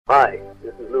Hi,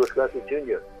 this is Louis Gossett Jr.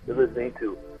 You're listening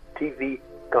to TV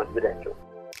Confidential.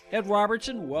 Ed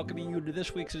Robertson welcoming you to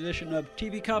this week's edition of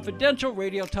TV Confidential,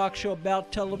 radio talk show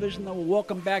about television that will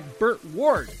welcome back Burt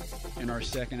Ward. In our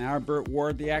second hour, Burt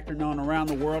Ward, the actor known around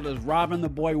the world as Robin the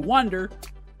Boy Wonder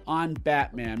on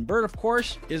Batman. Burt, of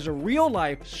course, is a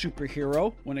real-life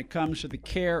superhero when it comes to the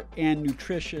care and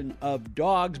nutrition of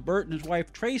dogs. Burt and his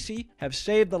wife Tracy have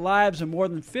saved the lives of more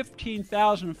than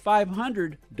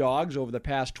 15,500 dogs over the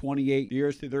past 28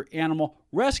 years through their animal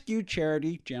rescue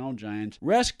charity, Gentle Giants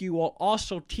Rescue, while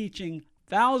also teaching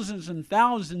thousands and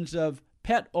thousands of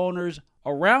pet owners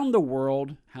around the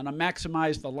world how to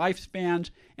maximize the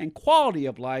lifespans and quality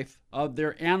of life of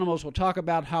their animals. We'll talk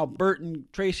about how Burt and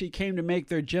Tracy came to make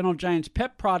their Gentle Giants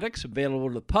pet products available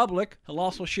to the public. He'll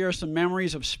also share some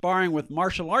memories of sparring with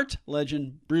martial arts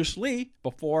legend Bruce Lee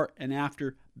before and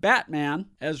after Batman,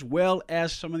 as well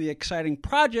as some of the exciting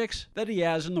projects that he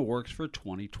has in the works for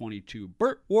 2022.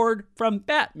 Burt Ward from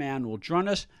Batman will join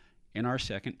us in our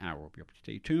second hour. We'll be able to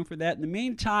stay tuned for that. In the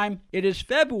meantime, it is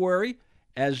February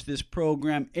as this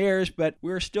program airs, but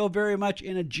we're still very much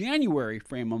in a January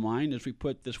frame of mind as we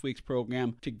put this week's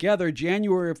program together.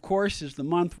 January, of course, is the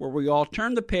month where we all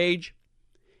turn the page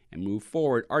and move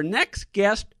forward. Our next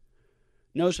guest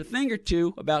knows a thing or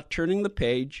two about turning the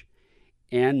page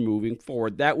and moving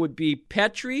forward. That would be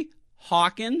Petrie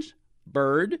Hawkins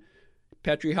Byrd.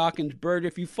 Petrie Hawkins Byrd.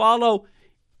 If you follow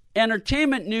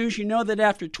entertainment news, you know that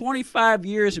after 25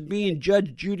 years of being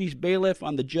Judge Judy's bailiff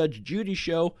on the Judge Judy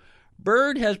Show,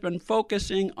 Byrd has been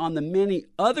focusing on the many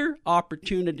other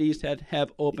opportunities that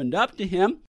have opened up to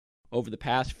him over the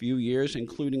past few years,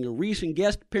 including a recent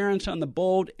guest appearance on The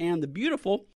Bold and the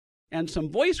Beautiful, and some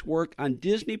voice work on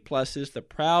Disney Plus's The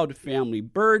Proud Family.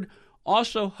 Byrd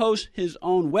also hosts his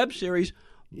own web series,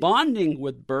 Bonding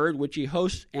with Byrd, which he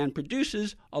hosts and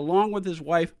produces along with his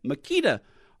wife, Makita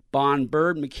Bond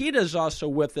Byrd. Makita is also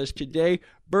with us today.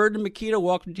 Byrd and Makita,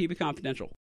 welcome to TV Confidential.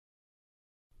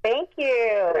 Thank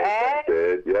you, Ed.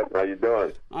 Yes, how you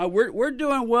doing? We're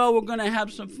doing well. We're going to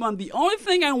have some fun. The only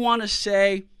thing I want to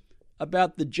say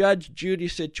about the Judge Judy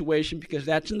situation, because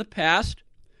that's in the past,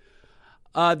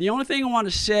 the only thing I want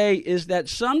to say is that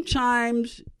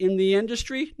sometimes in the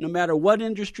industry, no matter what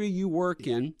industry you work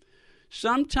in,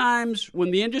 sometimes when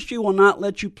the industry will not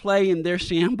let you play in their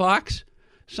sandbox,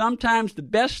 sometimes the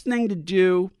best thing to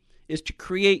do is to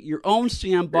create your own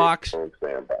sandbox,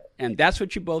 and that's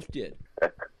what you both did.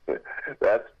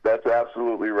 That's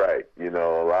absolutely right. You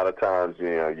know, a lot of times,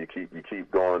 you know, you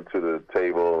keep going to the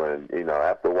table, and you know,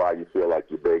 after a while, you feel like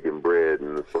you're baking bread,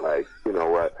 and it's like, you know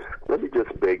what? Let me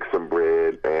just bake some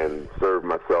bread and serve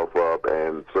myself up,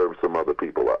 and serve some other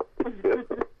people up.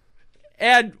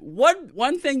 And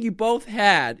one thing you both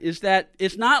had is that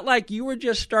it's not like you were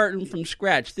just starting from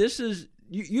scratch. This is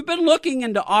you've been looking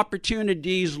into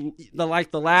opportunities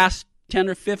like the last 10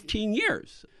 or 15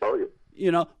 years. Oh yeah. You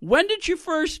know, when did you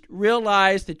first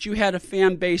realize that you had a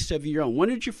fan base of your own? When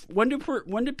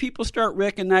did people start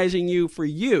recognizing you for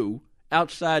you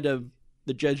outside of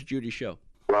the Judge Judy Show?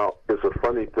 Well, it's a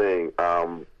funny thing.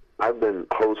 I've been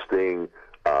hosting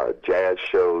jazz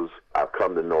shows. I've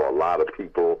come to know a lot of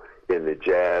people in the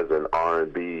jazz and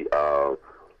R&B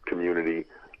community,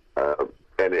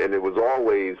 and it was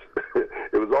always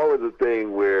a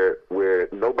thing where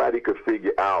nobody could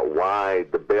figure out why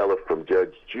the bailiff from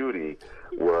Judge Judy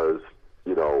was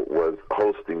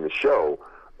hosting the show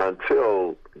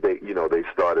until they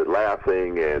started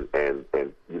laughing and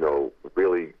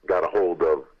really got a hold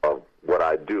of what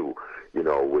I do,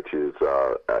 which is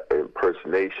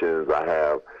impersonations. I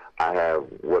have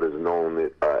what is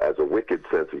known as a wicked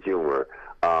sense of humor,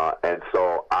 and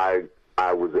so I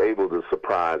was able to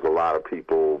surprise a lot of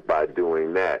people by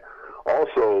doing that.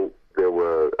 Also, there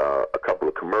were a couple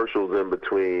of commercials in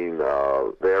between,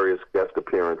 various guest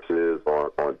appearances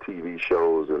on TV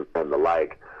shows and the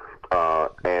like.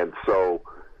 And so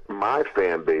my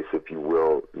fan base, if you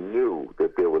will, knew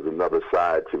that there was another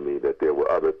side to me, that there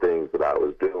were other things that I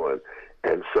was doing.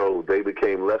 And so they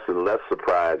became less and less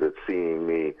surprised at seeing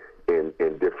me in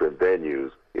different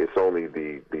venues. It's only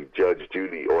the Judge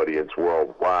Judy audience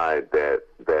worldwide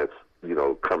that's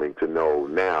coming to know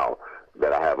now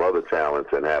that I have other talents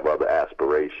and have other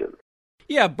aspirations.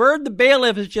 Yeah, Byrd the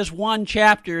Bailiff is just one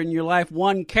chapter in your life,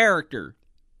 one character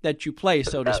that you play,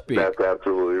 so to speak. That's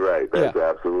absolutely right. That's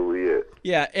absolutely it.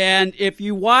 Yeah, and if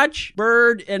you watch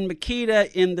Byrd and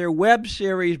Makita in their web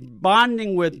series,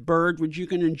 Bonding with Byrd, which you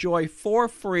can enjoy for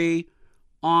free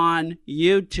on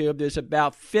YouTube, there's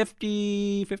about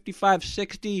 50, 55,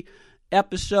 60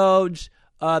 episodes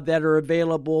that are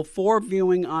available for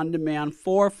viewing on demand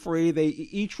for free. They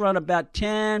each run about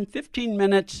 10, 15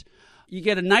 minutes. you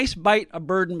get a nice bite of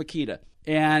Bird and Makita.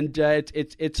 And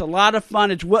it's a lot of fun.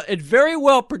 It's very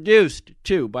well produced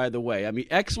too, by the way. I mean,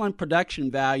 excellent production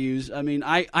values. I mean,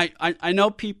 I know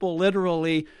people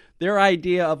literally, their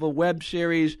idea of a web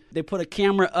series, they put a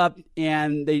camera up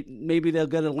and they'll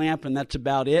get a lamp and that's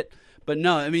about it. But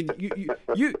no, I mean,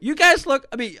 you guys look.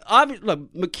 I mean,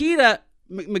 look,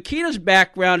 Makita's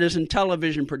background is in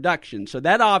television production, so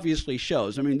that obviously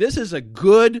shows. I mean, this is a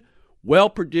good, well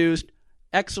produced,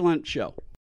 excellent show.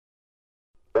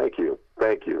 Thank you.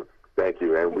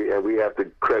 And we have to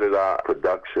credit our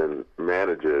production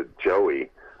manager,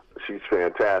 Joey. She's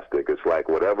fantastic. It's like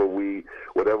whatever we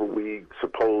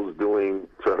suppose doing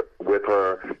with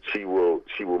her, she will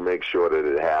make sure that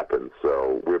it happens.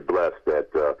 So we're blessed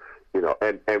that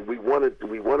and we wanted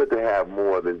to have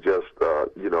more than just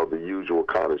the usual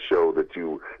kind of show that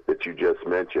you just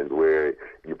mentioned, where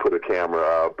you put a camera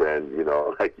up and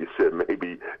like you said,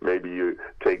 maybe you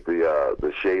take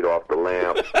the shade off the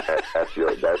lamp. That's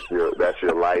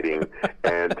your lighting,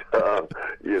 and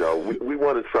we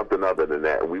wanted something other than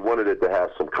that. We wanted it to have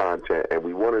some content, and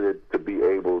we wanted it to be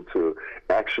able to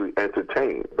actually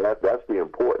entertain. That's the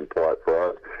important part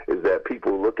for us, is that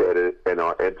people look at it and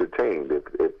are entertained.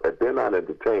 If they're not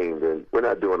entertained, then we're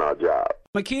not doing our job.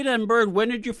 Makita and Bird, when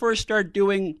did you first start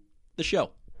doing the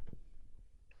show?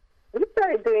 We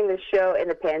started doing the show in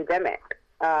the pandemic,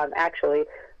 actually.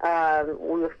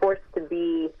 We were forced to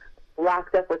be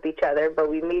locked up with each other, but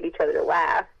we made each other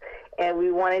laugh. And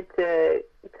we wanted to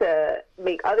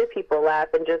make other people laugh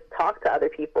and just talk to other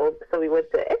people, so we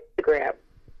went to Instagram.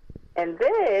 And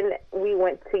then we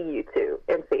went to YouTube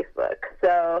and Facebook.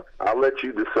 So I'll let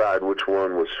you decide which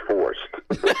one was forced.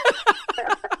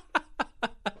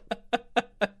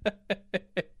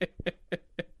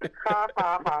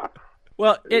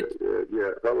 Well, yeah,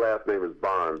 her last name is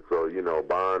Bond, so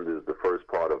Bond is the first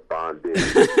part of bondage.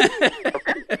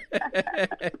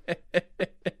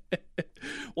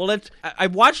 Well,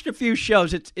 I've watched a few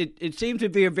shows. It seems to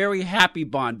be a very happy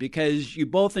bond, because you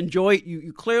both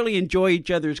you clearly enjoy each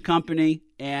other's company,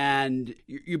 and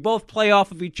you both play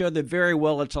off of each other very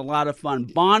well. It's a lot of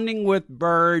fun. Bonding with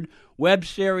Bird, web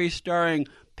series starring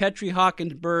Petrie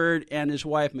Hawkins Bird and his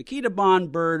wife Makita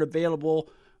Bond Bird, available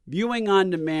viewing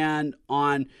on demand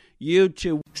on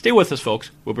YouTube. Stay with us, folks.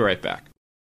 We'll be right back.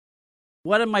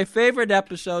 One of my favorite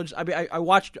episodes, I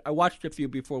watched a few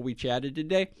before we chatted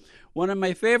today. One of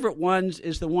my favorite ones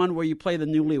is the one where you play the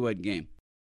Newlywed Game.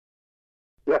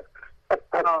 Right.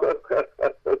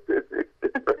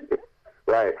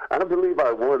 I don't believe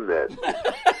I won that.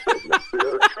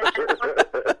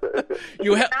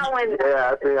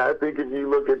 I think if you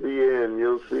look at the end,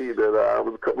 you'll see that I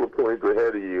was a couple of points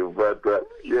ahead of you. But that's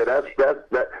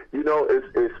that.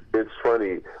 It's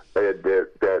funny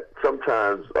that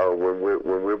sometimes when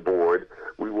we're bored,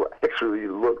 we will actually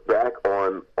look back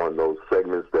on those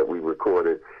segments that we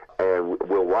recorded, and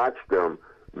we'll watch them,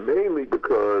 mainly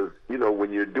because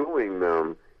when you're doing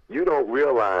them, you don't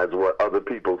realize what other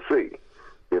people see.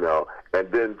 And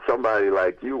then somebody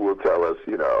like you will tell us,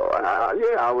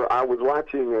 I was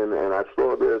watching and I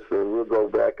saw this, and we'll go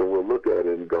back and we'll look at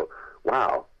it and go,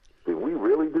 wow, did we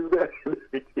really do that?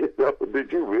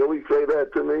 Did you really say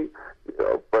that to me?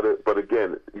 But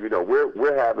again,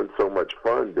 we're having so much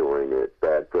fun doing it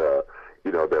that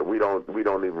that we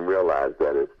don't even realize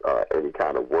that it's any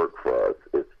kind of work for us.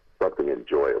 It's something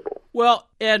enjoyable. Well,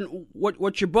 and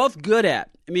what you're both good at,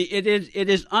 I mean, it is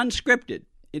unscripted.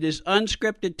 It is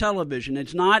unscripted television.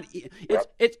 It's not.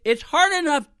 It's hard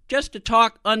enough just to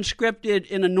talk unscripted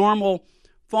in a normal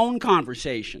phone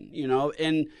conversation,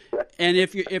 And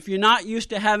if you're not used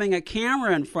to having a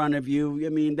camera in front of you, I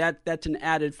mean that's an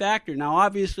added factor. Now,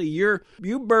 obviously, you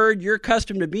Bird, you're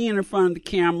accustomed to being in front of the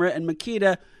camera, and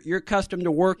Makita, you're accustomed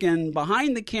to working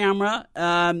behind the camera.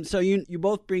 So you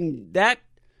both bring that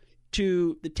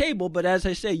to the table. But as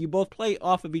I say, you both play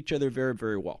off of each other very,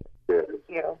 very well.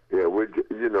 Yeah, we're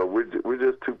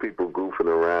just two people goofing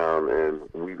around, and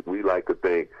we like to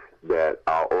think that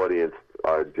our audience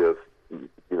are just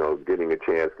getting a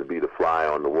chance to be the fly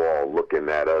on the wall, looking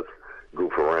at us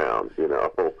goof around. And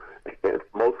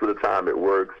most of the time it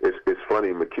works. It's funny.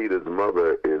 Makita's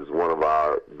mother is one of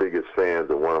our biggest fans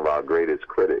and one of our greatest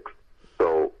critics.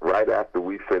 So right after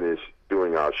we finish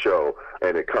doing our show,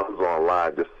 and it comes on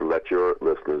live, just to let your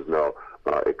listeners know,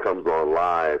 it comes on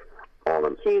live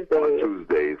on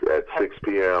Tuesdays at 6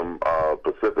 p.m.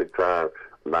 Pacific time,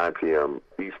 9 p.m.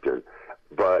 Eastern.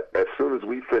 But as soon as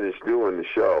we finish doing the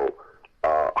show,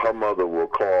 her mother will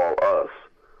call us,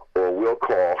 or we'll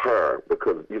call her,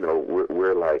 because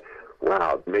we're like,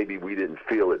 wow, maybe we didn't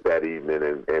feel it that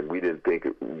evening, and we didn't think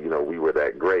we were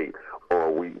that great.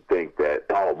 or we think that,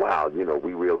 oh wow, we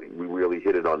really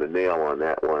hit it on the nail on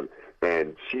that one,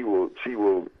 and she will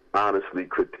honestly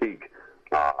critique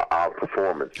our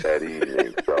performance that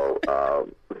evening. So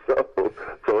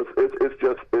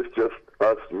it's just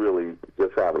us really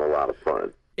just having a lot of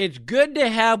fun. It's good to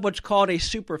have what's called a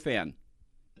super fan.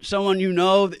 Someone you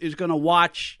know that is going to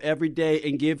watch every day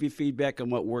and give you feedback on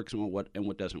what works and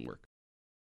what doesn't work.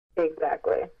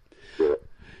 Exactly.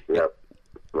 Yeah.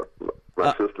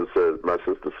 My sister says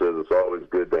it's always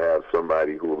good to have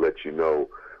somebody who will let you know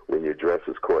when your dress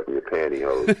is caught in your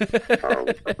pantyhose.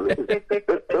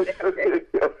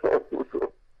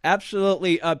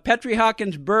 Absolutely. Petrie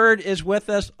Hawkins Bird is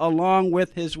with us, along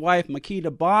with his wife,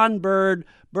 Makita Bond Bird.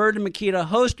 Bird and Makita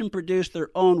host and produce their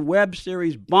own web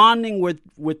series, Bonding with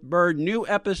Bird. New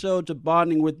episodes of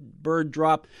Bonding with Bird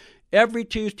drop every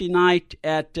Tuesday night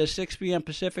at 6 p.m.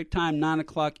 Pacific Time, 9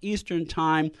 o'clock Eastern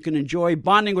Time. You can enjoy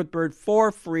Bonding with Bird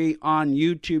for free on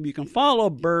YouTube. You can follow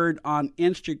Bird on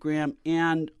Instagram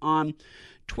and on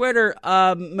Twitter.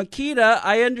 Makita,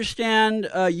 I understand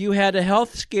you had a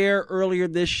health scare earlier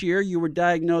this year. You were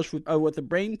diagnosed with a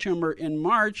brain tumor in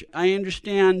March. I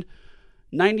understand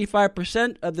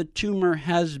 95% of the tumor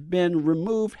has been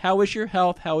removed. How is your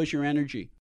health? How is your energy?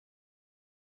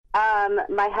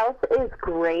 My health is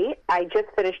great. I just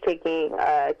finished taking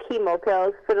chemo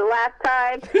pills for the last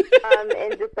time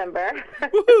in December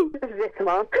this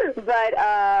month. But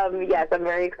yes, I'm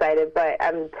very excited, but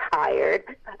I'm tired.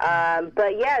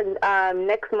 But yeah,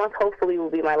 next month hopefully will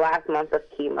be my last month of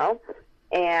chemo,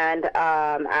 and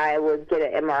I will get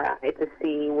an MRI to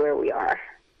see where we are.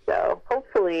 So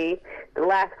hopefully the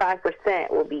last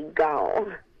 5% will be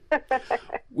gone.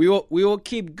 We will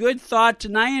keep good thoughts,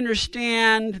 and I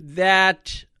understand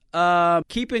that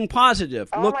keeping positive.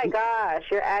 Oh my gosh,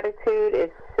 your attitude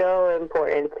is so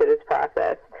important to this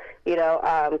process.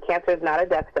 Cancer is not a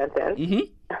death sentence.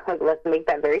 Mm-hmm. Let's make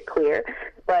that very clear.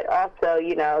 But also,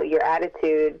 your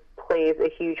attitude plays a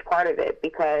huge part of it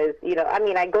because,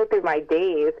 I go through my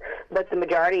days, but the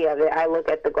majority of it, I look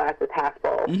at the glass as half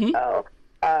full. Mm-hmm. So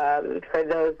for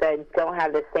those that don't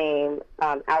have the same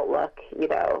outlook, you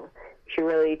should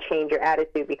really change your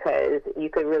attitude because you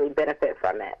could really benefit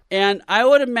from it. And I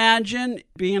would imagine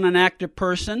being an active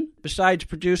person, besides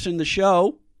producing the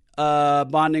show,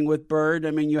 Bonding with Bird,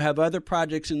 you have other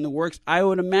projects in the works. I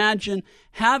would imagine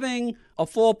having a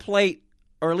full plate,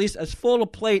 or at least as full a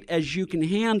plate as you can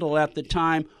handle at the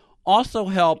time, also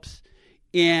helps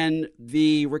in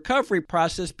the recovery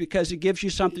process because it gives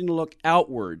you something to look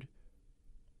outward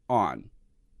on.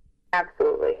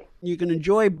 Absolutely. You can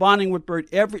enjoy Bonding with Bird.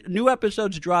 New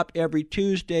episodes drop every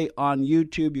Tuesday on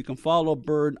YouTube. You can follow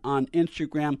Bird on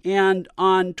Instagram and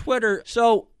on Twitter.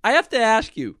 So I have to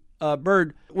ask you,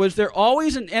 Bird, was there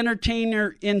always an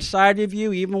entertainer inside of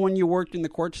you, even when you worked in the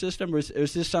court system, or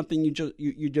is this something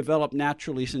you developed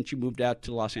naturally since you moved out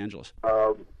to Los Angeles?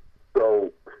 So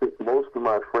most of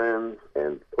my friends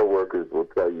and coworkers will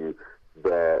tell you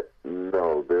that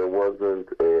no, there wasn't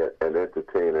an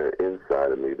entertainer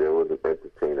inside of me. There was an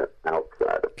entertainer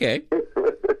outside of me. Okay.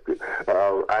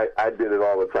 I did it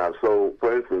all the time. So,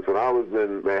 for instance, when I was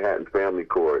in Manhattan Family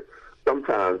Court,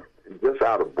 sometimes just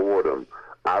out of boredom,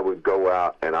 I would go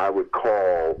out and I would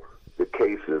call the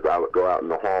cases. I would go out in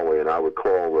the hallway and I would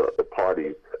call the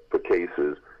parties for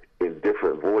cases in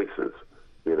different voices,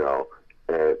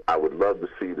 and I would love to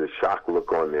see the shock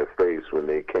look on their face when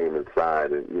they came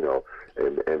inside and,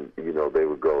 and they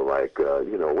would go like,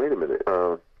 wait a minute,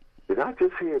 did I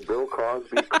just hear Bill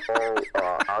Cosby call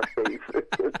our case?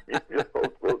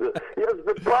 Yes,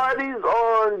 the party's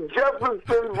on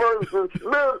Jefferson versus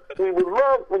Smith. We would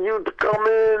love for you to come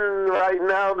in right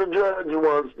now. The judge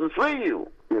wants to see you,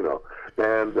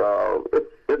 And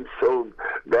so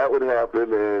that would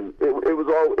happen, and it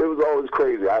was always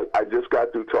crazy. I just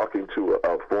got through talking to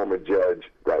a former judge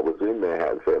that was in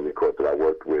Manhattan Family Court that I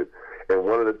worked with, and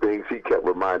one of the things he kept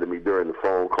reminding me during the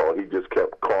phone call, he just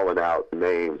kept calling out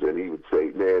names, and he would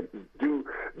say, "Man, do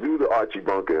the Archie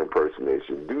Bunker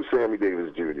impersonation, do Sammy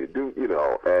Davis Jr.,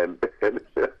 and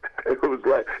it was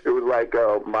like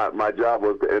my job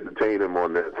was to entertain him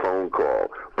on that phone call.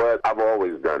 But I've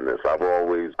always done this.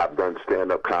 I've done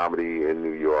stand-up comedy in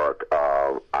New York.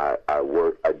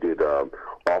 I did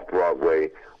off Broadway,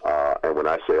 and when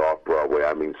I say off Broadway,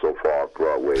 I mean so far off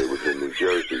Broadway it was in New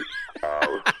Jersey.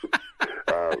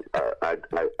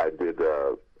 I did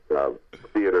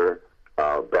theater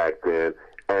back then,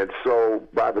 and so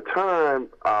by the time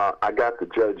I got the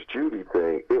Judge Judy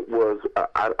thing, it was because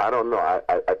I don't know.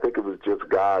 I think it was just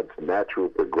God's natural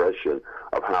progression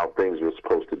of how things were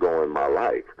supposed to go in my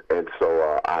life. And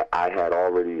so I had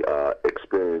already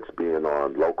experienced being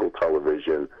on local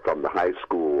television from the high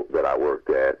school that I worked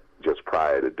at just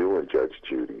prior to doing Judge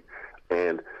Judy.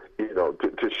 And, you know,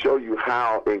 to show you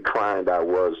how inclined I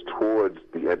was towards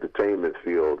the entertainment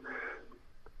field,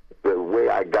 the way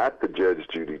I got the Judge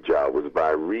Judy job was by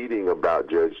reading about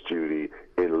Judge Judy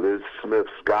in Liz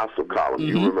Smith's gossip column.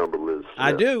 Mm-hmm. You remember Liz Smith?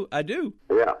 I do.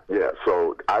 Yeah.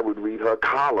 So I would read her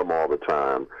column all the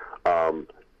time,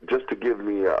 just to give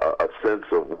me a sense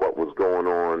of what was going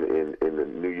on in the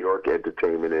New York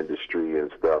entertainment industry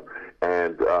and stuff.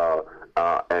 And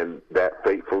that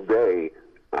fateful day,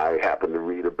 I happened to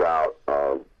read about,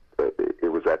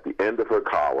 it was at the end of her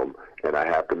column, and I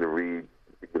happened to read,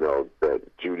 you know, that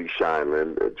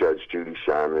Judge Judy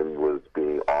Shineland was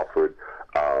being offered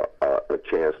a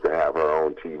chance to have her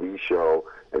own TV show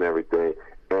and everything.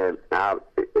 And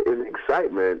in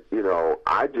excitement, you know,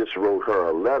 I just wrote her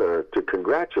a letter to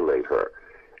congratulate her.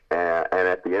 And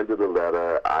at the end of the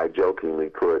letter, I jokingly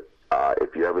put,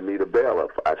 if you ever need a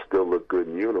bailiff, I still look good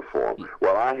in uniform.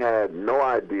 Well, I had no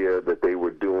idea that they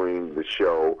were doing the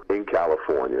show in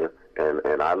California,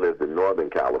 and I lived in Northern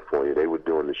California. They were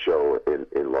doing the show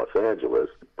in Los Angeles.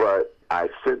 But I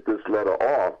sent this letter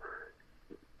off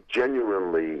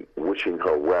genuinely wishing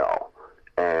her well.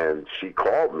 And she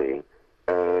called me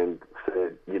and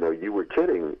said, you know, you were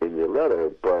kidding in your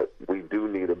letter, but we do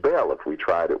need a bailiff. We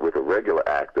tried it with a regular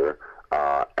actor,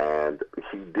 and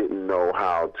he didn't know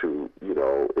how to, you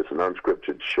know, it's an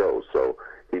unscripted show, so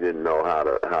he didn't know how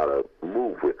to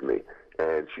move with me.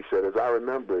 And she said, as I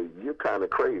remember, you're kind of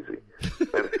crazy.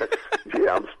 And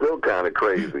yeah, I'm still kind of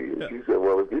crazy. And she said,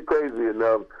 well, if you're crazy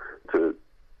enough to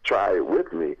try it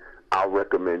with me, I'll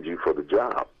recommend you for the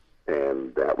job.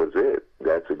 And that was it.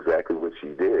 That's exactly what she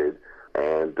did.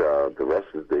 And the rest,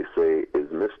 as they say, is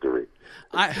mystery.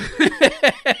 I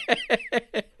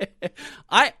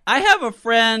have a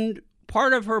friend,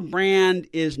 part of her brand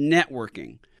is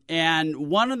networking. And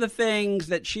one of the things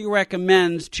that she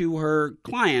recommends to her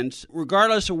clients,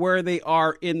 regardless of where they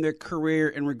are in their career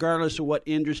and regardless of what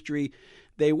industry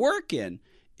they work in,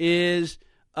 is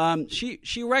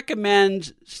she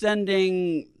recommends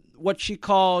sending what she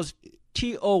calls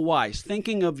TOYs,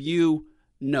 thinking of you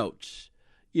notes.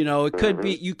 You know, it could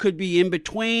be, you could be in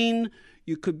between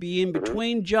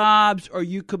jobs, or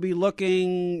you could be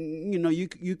looking, you know,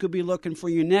 you could be looking for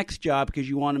your next job because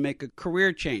you want to make a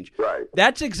career change. Right.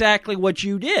 That's exactly what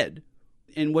you did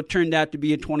in what turned out to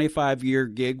be a 25-year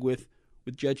gig with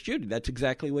Judge Judy. That's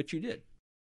exactly what you did.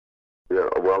 Yeah,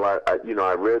 well, I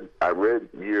read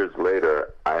years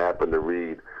later, I happened to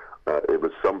read, it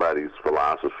was somebody's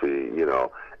philosophy, you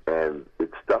know, and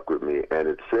it stuck with me, and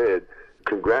it said,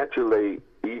 congratulate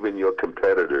even your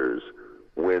competitors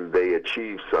when they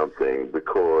achieve something,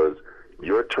 because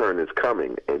your turn is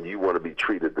coming and you want to be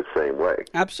treated the same way.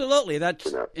 Absolutely. That's,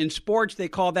 you know, in sports they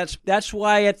call that's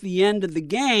why at the end of the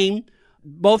game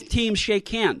both teams shake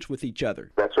hands with each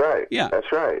other. That's right. Yeah.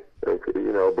 That's right.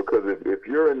 You know, because if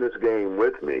you're in this game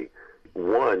with me,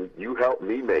 one, you help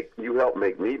make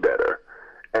me better.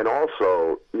 And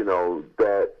also, you know,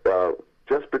 that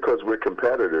just because we're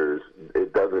competitors,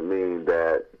 it doesn't mean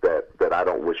that I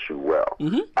don't wish you well.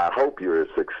 Mm-hmm. I hope you're a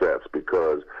success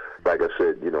because, like I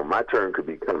said, you know, my turn could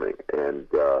be coming, and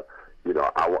you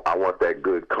know, I want that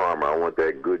good karma, I want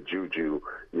that good juju,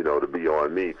 you know, to be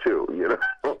on me too. You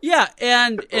know. Yeah,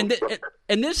 and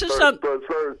this is something. So it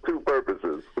serves two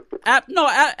purposes.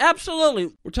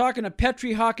 Absolutely. We're talking to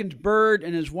Petrie Hawkins Byrd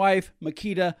and his wife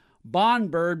Makita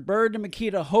Bond Byrd. Byrd and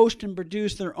Makita host and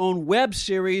produce their own web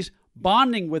series,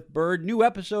 Bonding with Byrd. New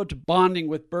episodes of Bonding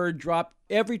with Byrd drop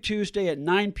every Tuesday at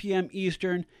 9 p.m.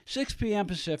 Eastern, 6 p.m.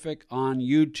 Pacific on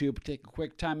YouTube. Take a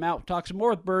quick time out. We'll talk some more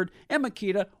with Byrd and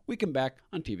Makita. We come back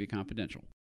on TV Confidential.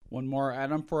 One more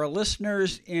item for our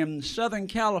listeners in Southern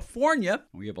California.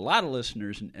 We have a lot of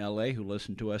listeners in L.A. who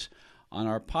listen to us on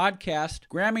our podcast.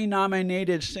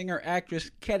 Grammy-nominated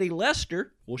singer-actress Ketty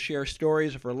Lester will share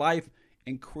stories of her life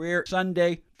and career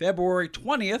Sunday, February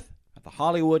 20th. At the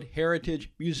Hollywood Heritage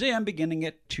Museum beginning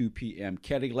at 2 p.m.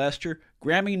 Ketty Lester,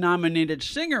 Grammy-nominated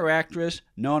singer-actress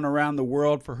known around the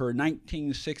world for her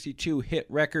 1962 hit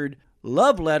record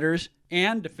Love Letters,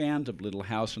 and to fans of Little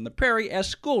House on the Prairie as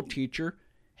schoolteacher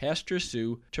Hester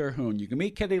Sue Terhune. You can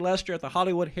meet Ketty Lester at the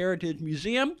Hollywood Heritage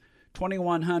Museum,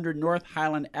 2100 North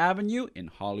Highland Avenue in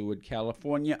Hollywood,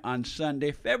 California on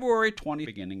Sunday, February 20th,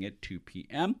 beginning at 2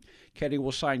 p.m. Ketty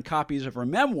will sign copies of her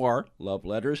memoir, Love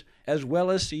Letters, as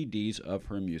well as CDs of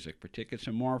her music. For tickets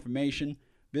and more information,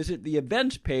 Visit the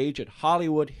events page at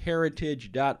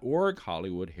hollywoodheritage.org,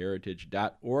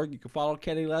 hollywoodheritage.org. You can follow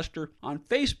Kenny Lester on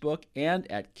Facebook and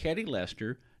at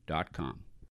kennylester.com.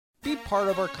 Be part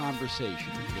of our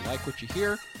conversation. If you like what you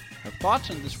hear, have thoughts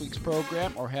on this week's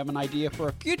program, or have an idea for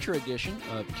a future edition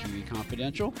of TV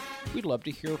Confidential, we'd love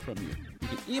to hear from you. You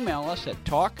can email us at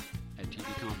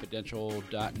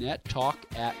talk@tvconfidential.net,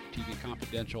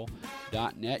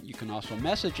 talk@tvconfidential.net. You can also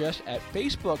message us at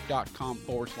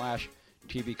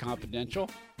facebook.com/TV Confidential,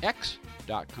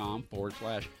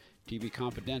 x.com/TV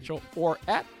Confidential, or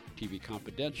at TV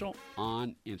Confidential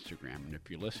on Instagram. And if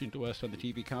you're listening to us on the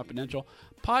TV Confidential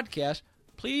podcast,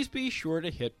 please be sure to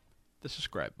hit the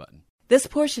subscribe button. This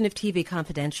portion of TV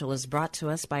Confidential is brought to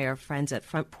us by our friends at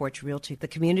Front Porch Realty, the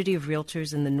community of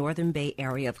realtors in the Northern Bay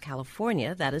Area of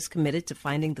California that is committed to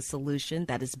finding the solution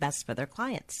that is best for their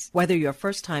clients. Whether you're a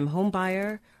first-time home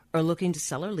buyer or looking to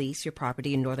sell or lease your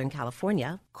property in Northern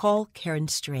California, call Karen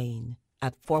Strain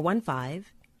at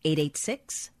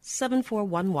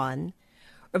 415-886-7411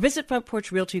 or visit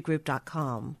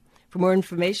frontporchrealtygroup.com for more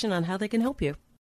information on how they can help you.